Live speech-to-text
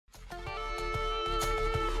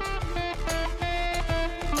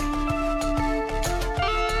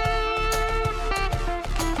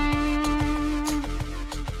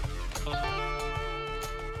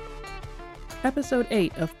Episode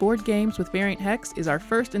 8 of Board Games with Variant Hex is our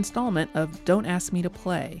first installment of Don't Ask Me to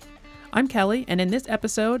Play. I'm Kelly, and in this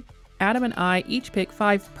episode, Adam and I each pick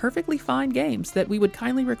 5 perfectly fine games that we would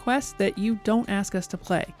kindly request that you don't ask us to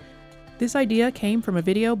play. This idea came from a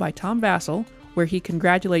video by Tom Vassell, where he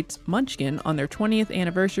congratulates Munchkin on their 20th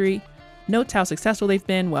anniversary, notes how successful they've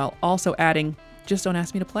been, while also adding, just don't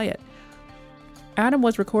ask me to play it. Adam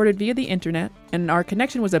was recorded via the internet, and our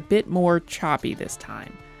connection was a bit more choppy this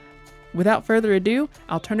time. Without further ado,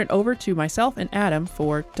 I'll turn it over to myself and Adam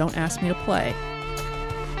for Don't Ask Me to Play.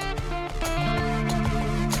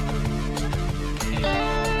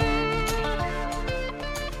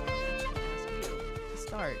 To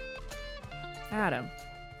start, Adam.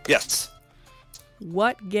 Yes.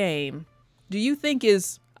 What game do you think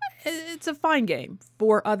is... It's a fine game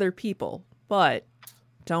for other people, but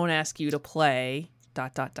don't ask you to play... ...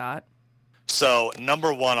 So,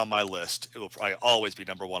 number one on my list, it will probably always be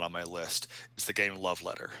number one on my list, is the game Love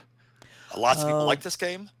Letter. Lots of people like this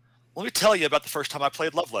game. Let me tell you about the first time I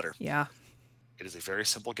played Love Letter. Yeah. It is a very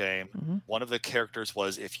simple game. Mm-hmm. One of the characters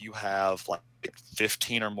was if you have like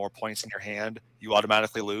 15 or more points in your hand, you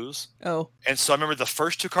automatically lose. Oh. And so I remember the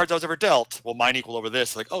first 2 cards I was ever dealt, well, mine equal over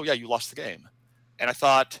this. Like, oh, yeah, you lost the game. And I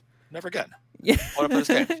thought, never again. Yeah. What about this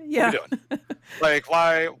game? Yeah. What are we doing? Like,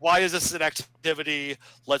 why is this an activity?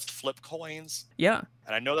 Let's flip coins. Yeah.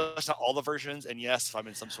 And I know that's not all the versions. And yes, if I'm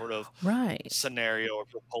in some sort of scenario or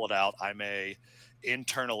pull it out, I may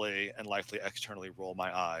internally and likely externally roll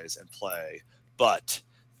my eyes and play. But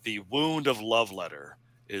the wound of Love Letter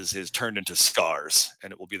is turned into scars,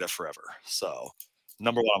 and it will be there forever. So,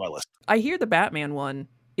 number one on my list. I hear the Batman one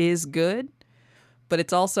is good, but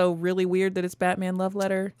it's also really weird that it's Batman Love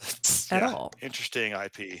Letter at all. Interesting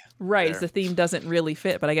IP. Right, the theme doesn't really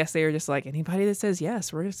fit, but I guess they were just like, anybody that says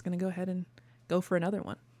yes, we're just going to go ahead and go for another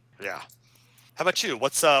one. Yeah. How about you?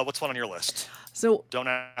 What's one on your list? So, don't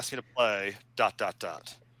ask me to play ...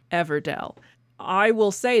 Everdell. I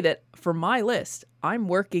will say that for my list, I'm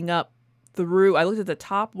working up through, I looked at the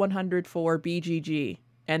top 100 for BGG,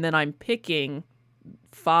 and then I'm picking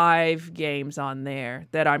 5 games on there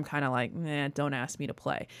that I'm kind of like, don't ask me to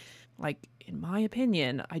play. Like, in my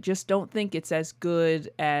opinion, I just don't think it's as good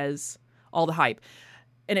as all the hype.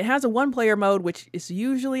 And it has a 1-player mode, which is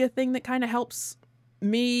usually a thing that kind of helps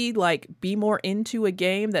me, like, be more into a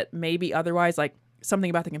game that maybe otherwise, like, something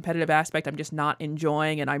about the competitive aspect I'm just not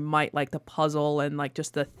enjoying, and I might like the puzzle and, like,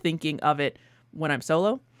 just the thinking of it when I'm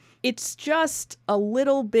solo. It's just a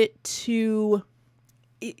little bit too...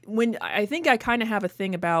 When I think I kind of have a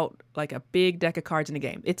thing about like a big deck of cards in a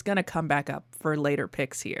game, it's going to come back up for later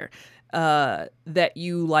picks here, that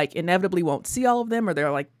you like inevitably won't see all of them, or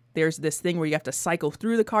they're like, there's this thing where you have to cycle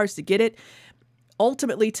through the cards to get it.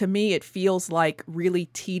 Ultimately, to me, it feels like really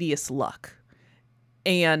tedious luck.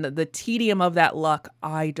 And the tedium of that luck,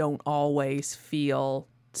 I don't always feel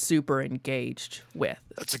super engaged with.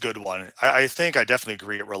 That's a good one. I think I definitely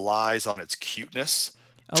agree. It relies on its cuteness.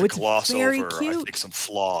 Oh, it's gloss very over, cute. I think, some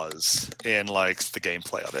flaws in like the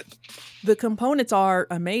gameplay of it. The components are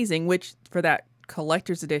amazing, which for that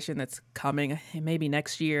collector's edition that's coming maybe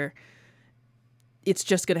next year, it's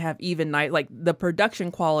just going to have even night. Like the production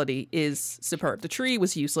quality is superb. The tree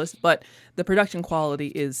was useless, but the production quality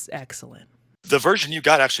is excellent. The version you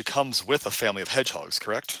got actually comes with a family of hedgehogs,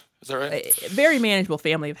 correct? Is that right? A very manageable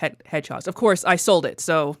family of hedgehogs. Of course, I sold it,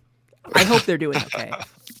 so I hope they're doing okay.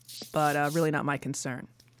 But really not my concern.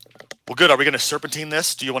 Well, good. Are we going to serpentine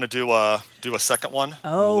this? Do you want to do a second one?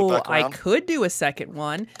 Oh, I could do a second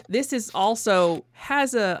one. This is also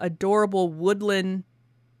has a adorable woodland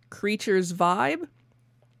creatures vibe.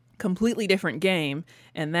 Completely different game,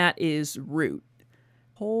 and that is Root.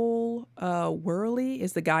 Paul Worley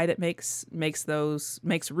is the guy that makes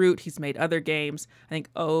Root. He's made other games. I think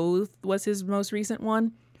Oath was his most recent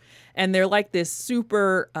one. And they're like this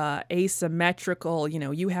super asymmetrical,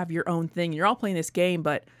 you have your own thing. You're all playing this game,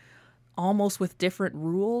 but almost with different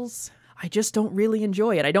rules. I just don't really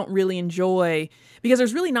enjoy it. I don't really enjoy, because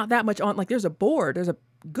there's really not that much on, like there's a board. There's a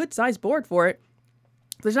good sized board for it.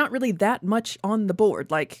 There's not really that much on the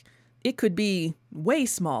board. Like it could be way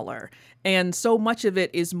smaller. And so much of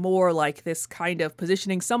it is more like this kind of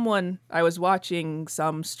positioning. I was watching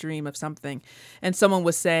some stream of something, and someone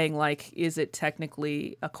was saying, like, is it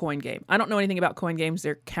technically a coin game? I don't know anything about coin games.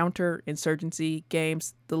 They're counter-insurgency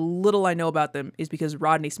games. The little I know about them is because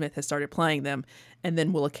Rodney Smith has started playing them, and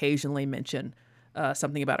then will occasionally mention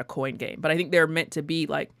something about a coin game. But I think they're meant to be,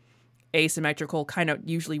 like, asymmetrical, kind of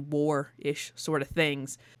usually war-ish sort of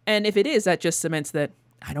things. And if it is, that just cements that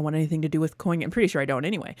I don't want anything to do with coin game. I'm pretty sure I don't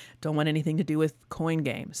anyway. Don't want anything to do with coin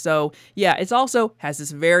games. So yeah, it's also has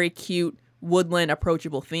this very cute woodland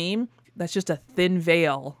approachable theme. that's just a thin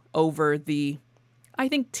veil over the, I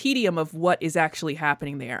think, tedium of what is actually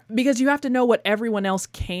happening there. Because you have to know what everyone else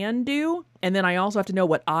can do, and then I also have to know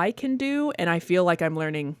what I can do, and I feel like I'm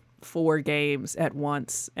learning 4 games at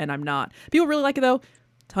once, and I'm not. People really like it, though.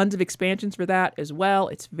 Tons of expansions for that as well.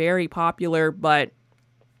 It's very popular, but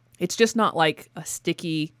it's just not like a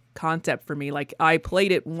sticky concept for me. Like, I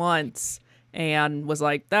played it once and was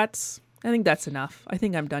like, I think that's enough. I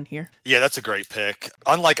think I'm done here. Yeah, that's a great pick.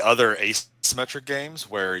 Unlike other asymmetric games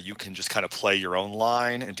where you can just kind of play your own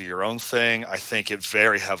line and do your own thing, I think it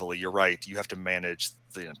very heavily, you're right, you have to manage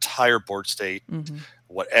the entire board state,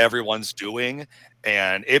 what everyone's doing,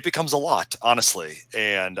 and it becomes a lot, honestly.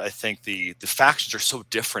 And I think the factions are so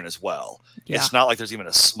different as well. Yeah. It's not like there's even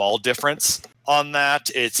a small difference on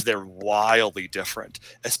that. They're wildly different,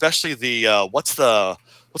 especially the what's the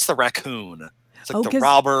raccoon? It's like the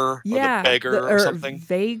robber or the beggar or something.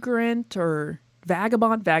 Vagrant or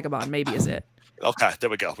vagabond. Vagabond maybe is it. Okay, there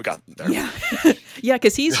we go. We got there. Yeah. Yeah,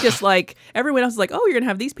 because he's just like, everyone else is like, oh, you're going to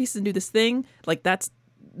have these pieces and do this thing. Like,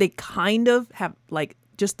 they kind of have like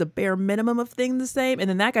just the bare minimum of things the same. And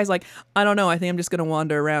then that guy's like, I don't know. I think I'm just going to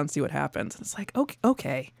wander around, see what happens. It's like,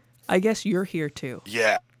 okay. I guess you're here too.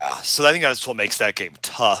 Yeah. So I think that's what makes that game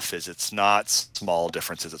tough, is it's not small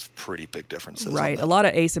differences. It's pretty big differences. Right. A lot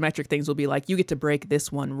of asymmetric things will be like, you get to break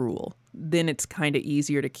this one rule. Then it's kind of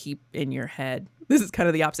easier to keep in your head. This is kind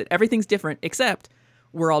of the opposite. Everything's different, except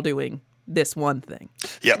we're all doing this one thing.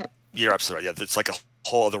 Yep. You're absolutely right. Yeah. It's like a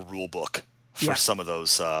whole other rule book for some of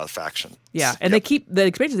those factions. Yeah, and they keep the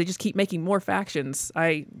expansions. They just keep making more factions.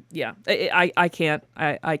 I can't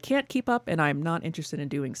keep up, and I'm not interested in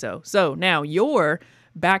doing so. So now you're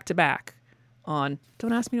back to back on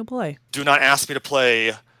Don't Ask Me to Play. Do not ask me to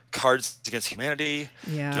play Cards Against Humanity.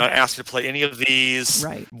 Yeah. Do not ask me to play any of these.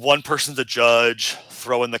 Right. One person's a judge.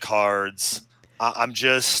 Throw in the cards. I'm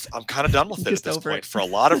kind of done with it at this point for a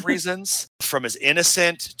lot of reasons. From as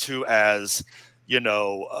innocent to as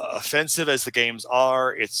offensive as the games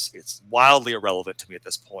are, it's wildly irrelevant to me at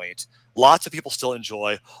this point. Lots of people still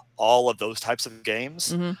enjoy all of those types of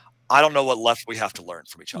games. Mm-hmm. I don't know what left we have to learn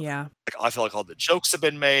from each other. Yeah. Like, I feel like all the jokes have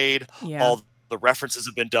been made, all the references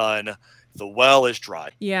have been done. The well is dry.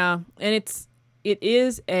 Yeah, and it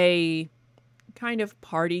is a kind of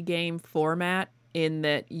party game format in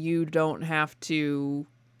that you don't have to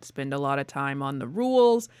spend a lot of time on the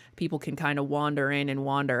rules. People can kind of wander in and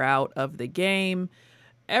wander out of the game.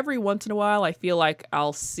 Every once in a while, I feel like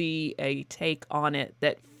I'll see a take on it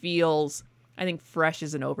that feels, I think fresh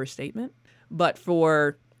is an overstatement, but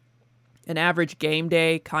for an average game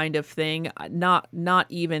day kind of thing, not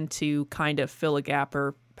even to kind of fill a gap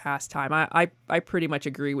or pass time. I pretty much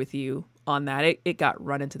agree with you on that. It got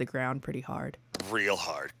run into the ground pretty hard. Real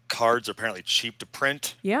hard. Cards are apparently cheap to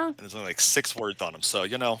print. Yeah. And there's only like 6 words on them. So,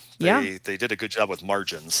 they did a good job with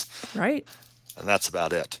margins. Right. And that's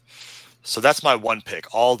about it. So that's my one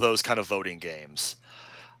pick, all those kind of voting games.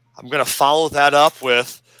 I'm going to follow that up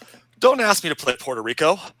with, don't ask me to play Puerto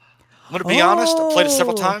Rico. I'm going to be honest. I've played it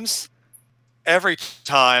several times. Every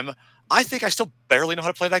time, I think I still barely know how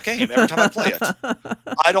to play that game every time I play it.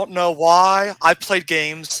 I don't know why. I've played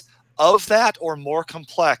games of that or more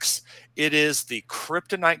complex. It is the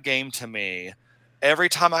kryptonite game to me. Every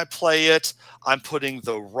time I play it, I'm putting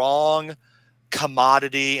the wrong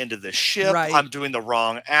commodity into the ship. Right. I'm doing the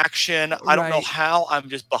wrong action. I don't know how. I'm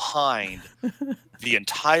just behind the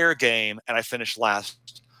entire game, and I finish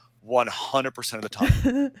last 100% of the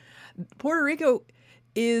time. Puerto Rico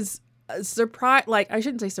is I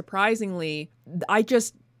shouldn't say surprisingly, I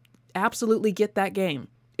just absolutely get that game.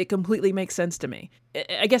 It completely makes sense to me.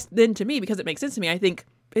 I guess then to me, because it makes sense to me, I think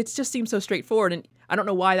it just seems so straightforward, and I don't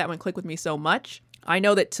know why that one clicked with me so much. I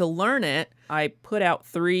know that to learn it, I put out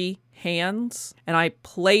 3 hands and I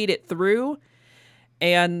played it through,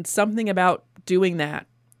 and something about doing that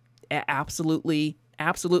absolutely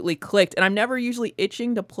clicked. And I'm never usually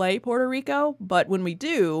itching to play Puerto Rico, but when we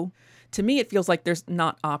do, to me, it feels like there's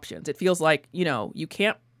not options. It feels like, you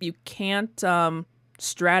can't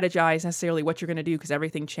strategize necessarily what you're going to do because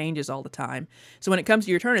everything changes all the time. So when it comes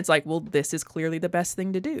to your turn, it's like, well, this is clearly the best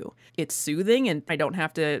thing to do. It's soothing, and I don't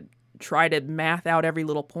have to try to math out every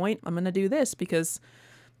little point. I'm going to do this because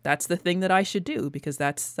that's the thing that I should do, because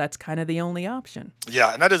that's kind of the only option.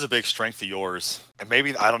 Yeah, and that is a big strength of yours. And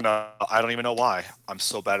maybe, I don't know, I don't even know why I'm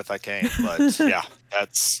so bad at that game. But yeah,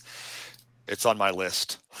 it's on my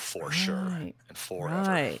list for sure and forever.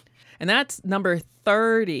 Right. And that's number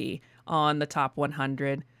 30 on the top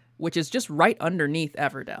 100, which is just right underneath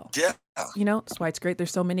Everdell. Yeah. That's why it's great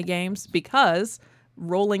there's so many games, because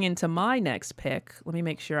rolling into my next pick, let me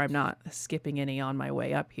make sure I'm not skipping any on my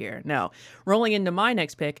way up here. No, rolling into my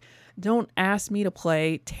next pick, don't ask me to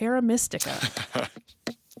play Terra Mystica.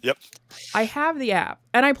 Yep. I have the app,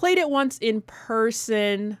 and I played it once in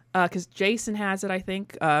person because Jason has it, I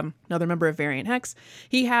think, another member of Variant Hex.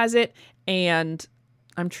 He has it, and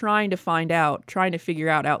I'm trying to figure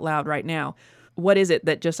out loud right now, what is it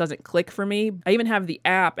that just doesn't click for me? I even have the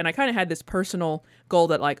app, and I kind of had this personal goal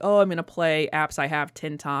that like, I'm going to play apps I have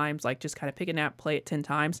 10 times, like just kind of pick an app, play it 10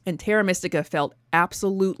 times. And Terra Mystica felt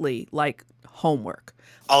absolutely like homework.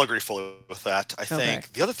 I'll agree fully with that. I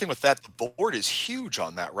think the other thing with that, the board is huge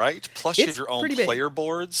on that, right? Plus you have your own player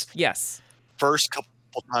boards. Yes. First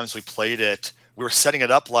couple times we played it, we were setting it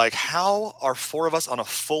up like, how are 4 of us on a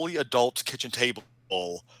fully adult kitchen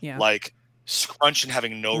table, like scrunch and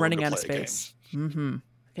having no running room to out play of space.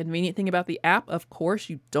 Convenient thing about the app, of course,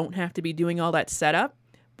 you don't have to be doing all that setup,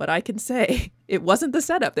 but I can say it wasn't the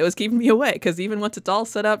setup that was keeping me away, because even once it's all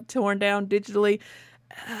set up, torn down digitally,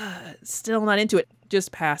 still not into it.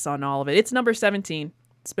 Just pass on all of it. It's number 17.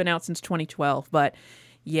 It's been out since 2012, but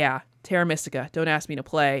yeah, Terra Mystica, don't ask me to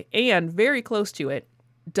play. And very close to it,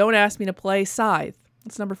 don't ask me to play Scythe.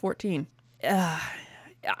 It's number 14.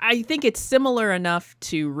 I think it's similar enough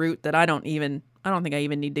to Root that I don't think I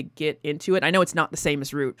even need to get into it. I know it's not the same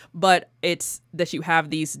as Root, but it's that you have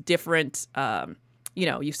these different,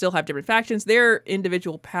 you still have different factions, their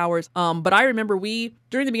individual powers. But I remember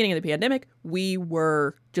during the beginning of the pandemic, we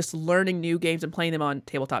were just learning new games and playing them on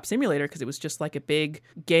Tabletop Simulator because it was just like a big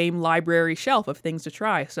game library shelf of things to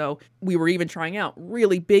try. So we were even trying out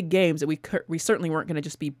really big games that we certainly weren't going to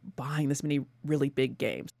just be buying this many really big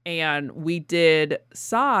games. And we did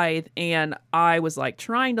Scythe, and I was like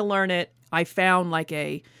trying to learn it. I found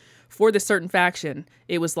for this certain faction,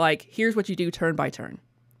 it was like, here's what you do turn by turn.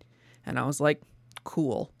 And I was like,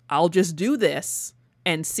 cool, I'll just do this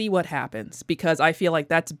and see what happens, because I feel like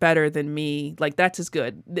that's better than me. Like, that's as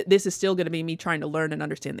good. This is still going to be me trying to learn and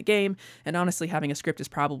understand the game. And honestly, having a script is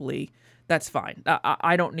that's fine.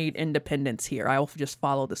 I don't need independence here. I will just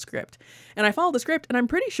follow the script. And I followed the script, and I'm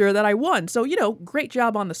pretty sure that I won. So, great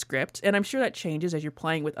job on the script. And I'm sure that changes as you're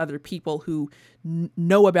playing with other people who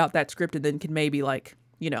know about that script and then can maybe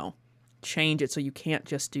change it so you can't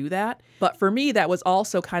just do that. But for me, that was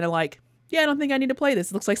also kind of like, I don't think I need to play this.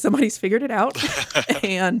 It looks like somebody's figured it out.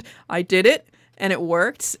 And I did it, and it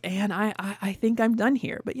worked, and I think I'm done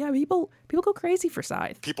here. But yeah, people go crazy for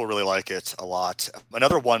Scythe. People really like it a lot.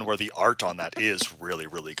 Another one where the art on that is really,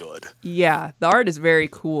 really good. Yeah, the art is very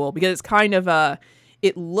cool because it's kind of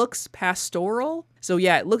it looks pastoral. So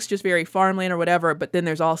yeah, it looks just very farmland or whatever, but then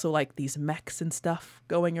there's also like these mechs and stuff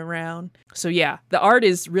going around. So yeah, the art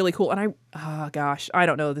is really cool. And I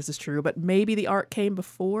don't know if this is true, but maybe the art came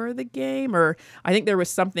before the game, or I think there was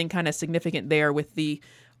something kind of significant there with the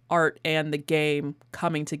art and the game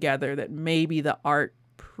coming together, that maybe the art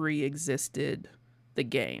pre-existed the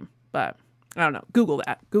game. But I don't know. Google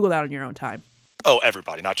that on your own time. Oh,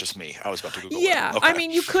 everybody, not just me. I was about to Google it. Yeah, okay. I mean,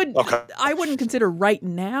 you could. Okay. I wouldn't consider right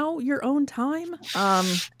now your own time.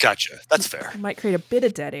 Gotcha. That's fair. It might create a bit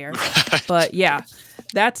of dead air. Right. But yeah,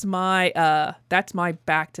 that's my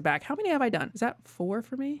back-to-back. How many have I done? Is that 4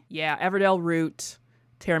 for me? Yeah, Everdell, Root,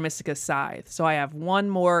 Terra Mystica, Scythe. So I have one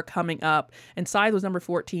more coming up. And Scythe was number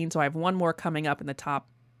 14, so I have one more coming up in the top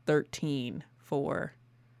 13 for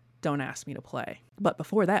Don't Ask Me to Play. But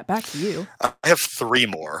before that, back to you. I have 3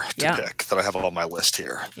 more to pick that I have on my list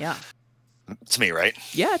here. Yeah. It's me, right?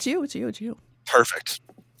 Yeah, it's you. Perfect.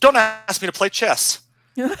 Don't ask me to play chess.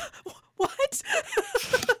 What?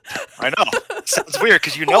 I know. Sounds weird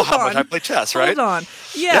because how much I play chess, right? Hold on.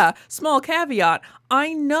 Yeah, small caveat.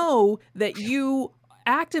 I know that you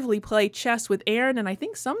actively play chess with Aaron, and I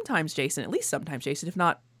think sometimes Jason, if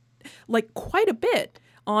not like quite a bit,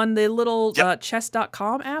 on the little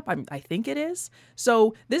chess.com app. I think it is.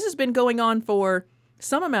 So this has been going on for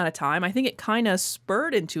some amount of time. I think it kind of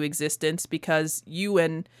spurred into existence because you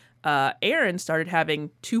and Aaron started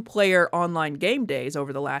having 2-player online game days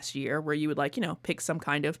over the last year, where you would pick some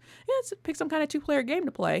kind of 2-player game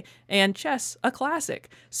to play, and chess, a classic.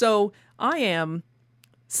 So I am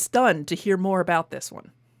stunned to hear more about this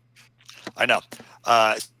one. I know.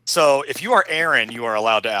 So if you are Aaron, you are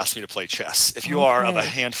allowed to ask me to play chess. If you are of a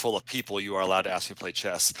handful of people, you are allowed to ask me to play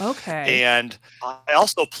chess. Okay. And I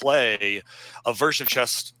also play a version of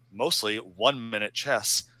chess, mostly 1-minute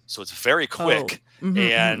chess. So it's very quick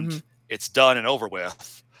and it's done and over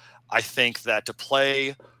with. I think that to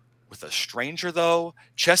play with a stranger, though,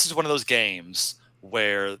 chess is one of those games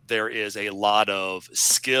where there is a lot of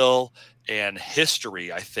skill and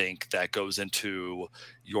history, I think, that goes into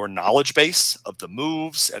your knowledge base of the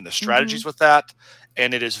moves and the strategies with that.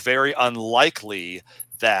 And it is very unlikely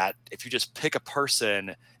that if you just pick a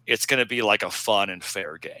person, it's going to be like a fun and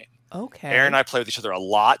fair game. Okay. Aaron and I play with each other a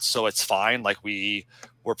lot, so it's fine. Like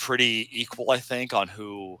we're pretty equal, I think, on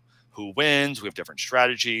who wins. We have different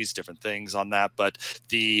strategies, different things on that. But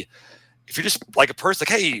if you're just like a person,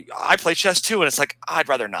 like, hey, I play chess too, and it's like, I'd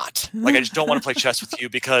rather not. Like, I just don't want to play chess with you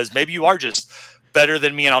because maybe you are just better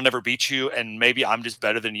than me and I'll never beat you, and maybe I'm just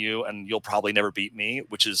better than you and you'll probably never beat me,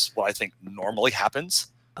 which is what I think normally happens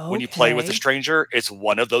when you play with a stranger. It's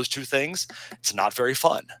one of those two things. It's not very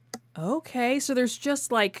fun. Okay, so there's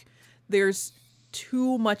just like there's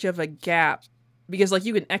too much of a gap because like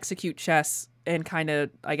you can execute chess and kind of,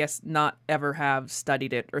 I guess, not ever have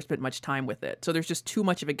studied it or spent much time with it. So there's just too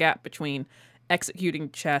much of a gap between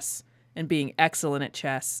executing chess and being excellent at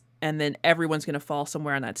chess, and then everyone's going to fall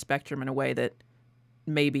somewhere on that spectrum in a way that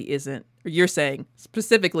maybe isn't, or you're saying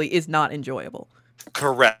specifically is not enjoyable.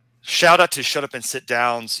 Correct. Shout out to Shut Up and Sit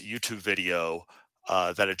Down's YouTube video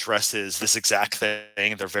that addresses this exact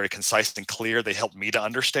thing. They're very concise and clear. They help me to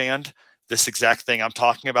understand this exact thing I'm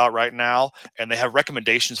talking about right now. And they have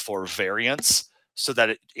recommendations for variants so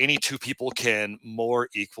that any two people can more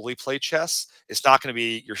equally play chess. It's not going to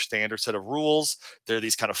be your standard set of rules. They're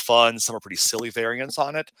these kind of fun, some are pretty silly variants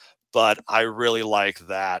on it. But I really like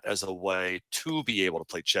that as a way to be able to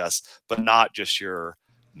play chess, but not just your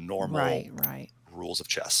normal rules of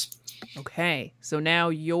chess. Okay. So now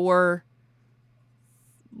your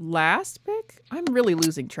last pick? I'm really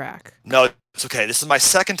losing track. No, it's okay. This is my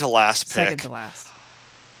second to last pick. Second to last.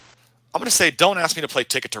 I'm going to say, don't ask me to play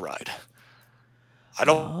Ticket to Ride. I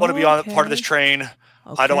don't want to be on part of this train.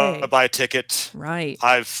 Okay. I don't want to buy a ticket. Right.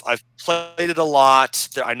 I've played it a lot.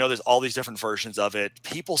 I know there's all these different versions of it.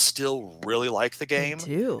 People still really like the game.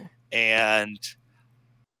 They do. And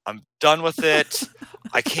I'm done with it.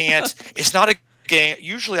 I can't. It's not a game.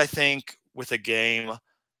 Usually I think with a game,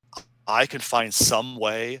 I can find some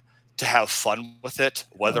way to have fun with it,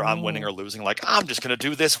 whether I'm winning or losing. Like, I'm just going to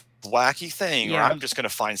do this wacky thing, or I'm just going to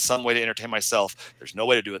find some way to entertain myself. There's no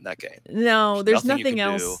way to do it in that game. No, there's nothing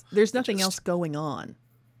else. There's nothing else going on.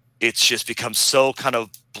 It's just become so kind of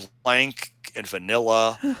blank and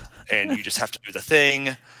vanilla, and you just have to do the thing.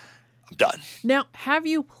 I'm done. Now, have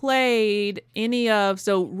you played any of,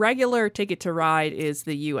 so regular Ticket to Ride is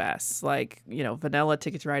the US, like, vanilla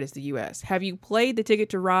Ticket to Ride is the US. Have you played the Ticket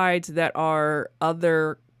to Rides that are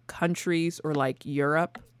other countries or like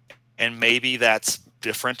Europe? And maybe that's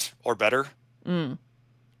different or better?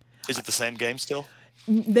 Is it the same game still?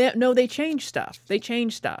 No, they change stuff.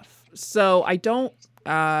 So I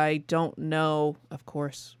don't know, of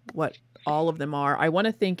course, what all of them are. I want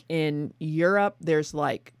to think in Europe there's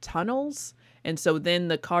like tunnels, and so then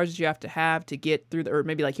the cars you have to get through or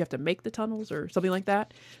maybe like you have to make the tunnels or something like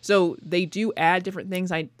that. So they do add different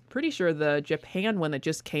things. I'm pretty sure the Japan one that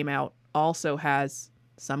just came out also has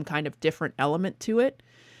some kind of different element to it.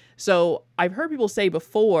 So I've heard people say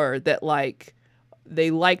before that like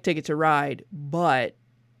they like Ticket to Ride, but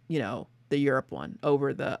the Europe one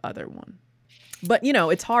over the other one. But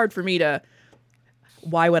it's hard for me to.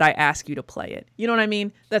 Why would I ask you to play it? You know what I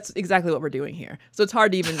mean? That's exactly what we're doing here. So it's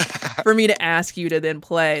hard to even for me to ask you to then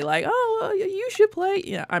play like, oh, well, you should play.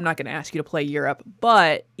 Yeah, I'm not going to ask you to play Europe,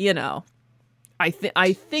 but I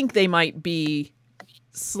think they might be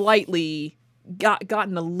slightly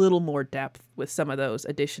gotten a little more depth with some of those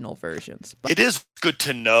additional versions. But it is good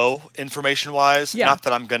to know information-wise. Yeah. Not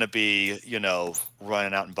that I'm going to be,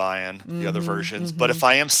 running out and buying the other versions. But if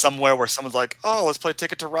I am somewhere where someone's like, oh, let's play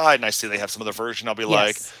Ticket to Ride, and I see they have some other version, I'll be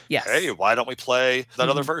like, hey, why don't we play that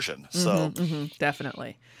other version? So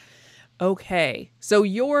definitely. Okay. So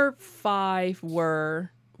your 5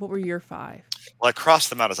 were, what were your 5? Well, I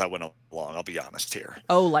crossed them out as I went along, I'll be honest here.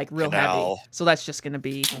 Oh, like real heavy. So that's just going to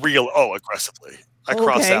be... aggressively. I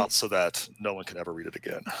cross out so that no one can ever read it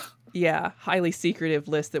again. Yeah, highly secretive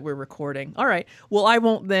list that we're recording. All right. Well, I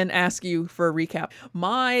won't then ask you for a recap.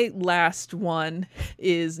 My last one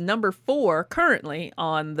is number 4 currently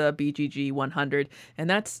on the BGG 100, and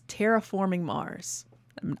that's Terraforming Mars.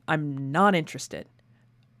 I'm not interested.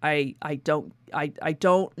 I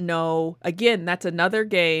don't know. Again, that's another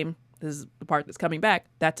game. This is the part that's coming back.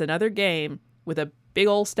 That's another game with a big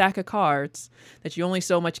old stack of cards that you only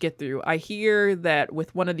so much get through. I hear that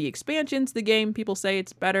with one of the expansions, the game, people say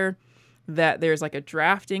it's better, that there's like a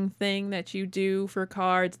drafting thing that you do for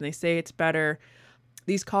cards, and they say it's better.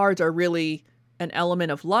 These cards are really an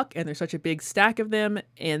element of luck, and there's such a big stack of them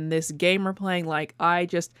in this game we're playing. Like, I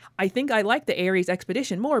think I like the Ares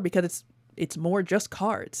Expedition more because it's more just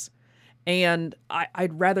cards. And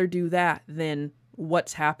I'd rather do that than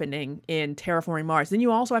what's happening in Terraforming Mars. Then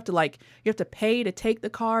you also have to you have to pay to take the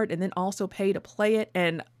card and then also pay to play it.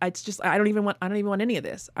 And it's just, I don't even want any of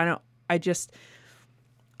this. I don't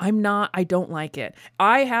like it.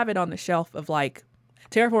 I have it on the shelf of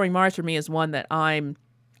Terraforming Mars for me is one that I'm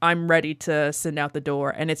ready to send out the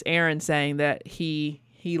door. And it's Aaron saying that he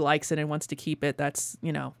likes it and wants to keep it. That's,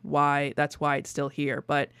 why it's still here.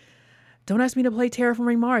 But don't ask me to play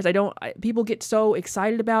Terraforming Mars. People get so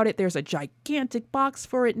excited about it. There's a gigantic box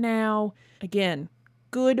for it now. Again,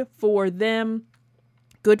 good for them,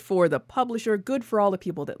 good for the publisher, good for all the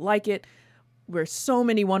people that like it. There's so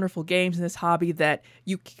many wonderful games in this hobby that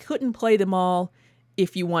you couldn't play them all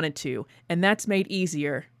if you wanted to. And that's made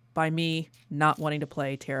easier by me not wanting to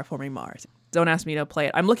play Terraforming Mars. Don't ask me to play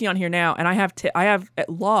it. I'm looking on here now, and I have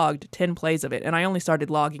logged 10 plays of it, and I only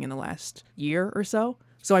started logging in the last year or so.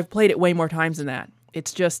 So I've played it way more times than that.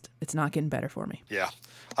 It's not getting better for me. Yeah,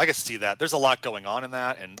 I can see that. There's a lot going on in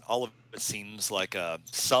that, and all of it seems like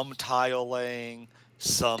some tile laying,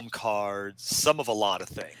 some cards, some of a lot of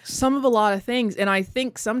things. And I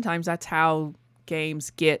think sometimes that's how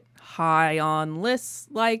games get high on lists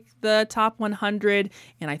like the top 100.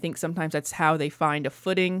 And I think sometimes that's how they find a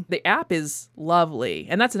footing. The app is lovely.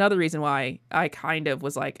 And that's another reason why I kind of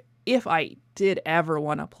was like, if I did ever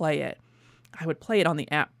want to play it, I would play it on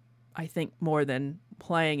the app, I think, more than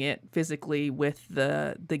playing it physically with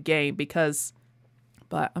the game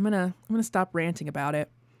but I'm gonna stop ranting about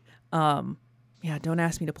it. Yeah, don't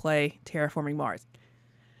ask me to play Terraforming Mars.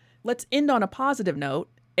 Let's end on a positive note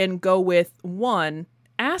and go with one,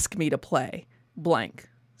 ask me to play blank.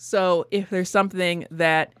 So if there's something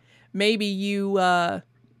that maybe you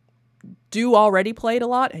do already play it a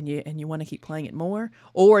lot and you want to keep playing it more,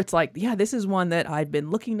 or it's this is one that I've been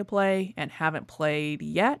looking to play and haven't played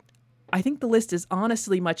yet. I think the list is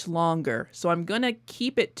honestly much longer, so I'm going to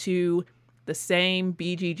keep it to the same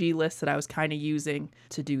BGG list that I was kind of using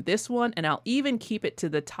to do this one, and I'll even keep it to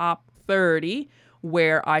the top 30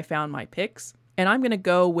 where I found my picks. And I'm going to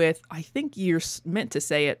go with, I think you're meant to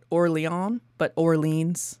say it Orleans, but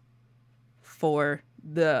Orleans for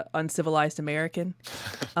the uncivilized American.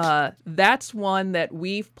 That's one that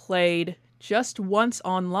we've played just once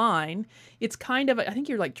online. It's kind of, I think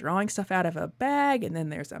you're drawing stuff out of a bag, and then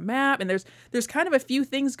there's a map, and there's kind of a few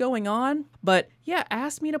things going on. But yeah,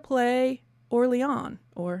 ask me to play Orleans,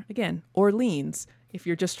 or again, Orleans, if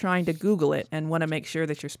you're just trying to Google it and want to make sure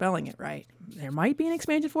that you're spelling it right. There might be an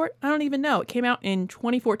expansion for it. I don't even know. It came out in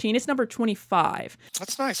 2014. It's number 25.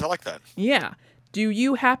 That's nice. I like that. Yeah. Do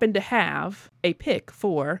you happen to have a pick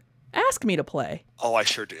for Ask Me to Play? Oh, I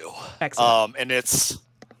sure do. Excellent. And it's a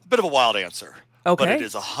bit of a wild answer. Okay. But it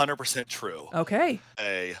is 100% true. Okay.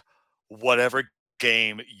 Whatever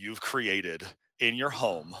game you've created in your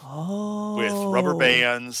home with rubber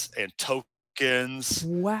bands and tokens.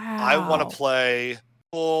 Wow. I want to play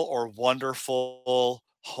cool or wonderful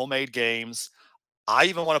homemade games. I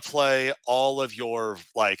even want to play all of your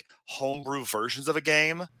homebrew versions of a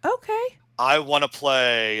game. Okay. I want to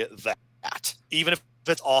play that. Even if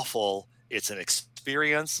it's awful, it's an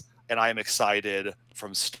experience, and I am excited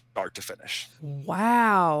from start to finish.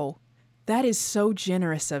 Wow. That is so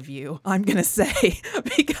generous of you, I'm going to say,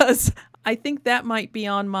 because I think that might be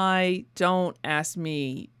on my don't ask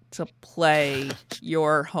me to play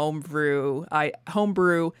your homebrew.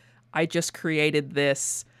 I just created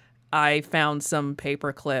this. I found some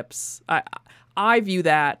paper clips. I view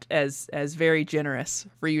that as very generous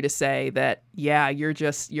for you to say that, yeah,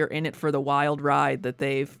 you're in it for the wild ride that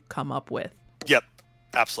they've come up with. Yep,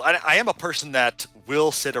 absolutely. I am a person that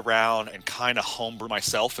will sit around and kind of homebrew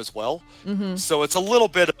myself as well. Mm-hmm. So it's a little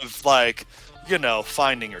bit of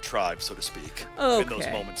finding your tribe, so to speak, in those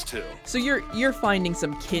moments too. So you're finding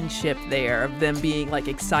some kinship there of them being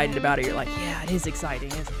excited about it. You're like, yeah, it is exciting,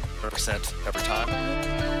 isn't it? 100% every time.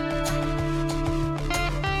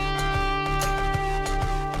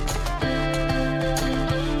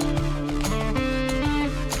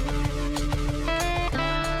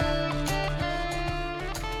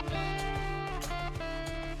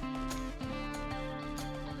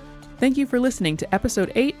 Thank you for listening to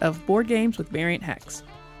episode 8 of Board Games with Variant Hex.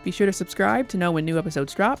 Be sure to subscribe to know when new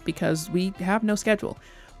episodes drop because we have no schedule.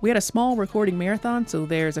 We had a small recording marathon, so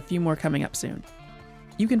there's a few more coming up soon.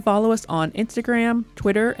 You can follow us on Instagram,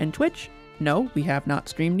 Twitter, and Twitch. No, we have not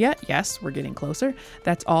streamed yet. Yes, we're getting closer.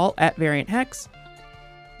 That's all at Variant Hex.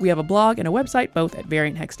 We have a blog and a website, both at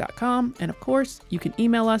varianthex.com. And of course, you can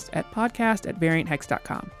email us at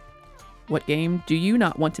podcast@varianthex.com. What game do you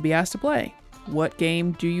not want to be asked to play? What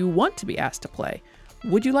game do you want to be asked to play?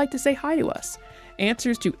 Would you like to say hi to us?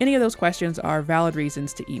 Answers to any of those questions are valid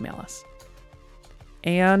reasons to email us.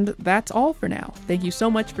 And that's all for now. Thank you so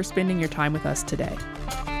much for spending your time with us today.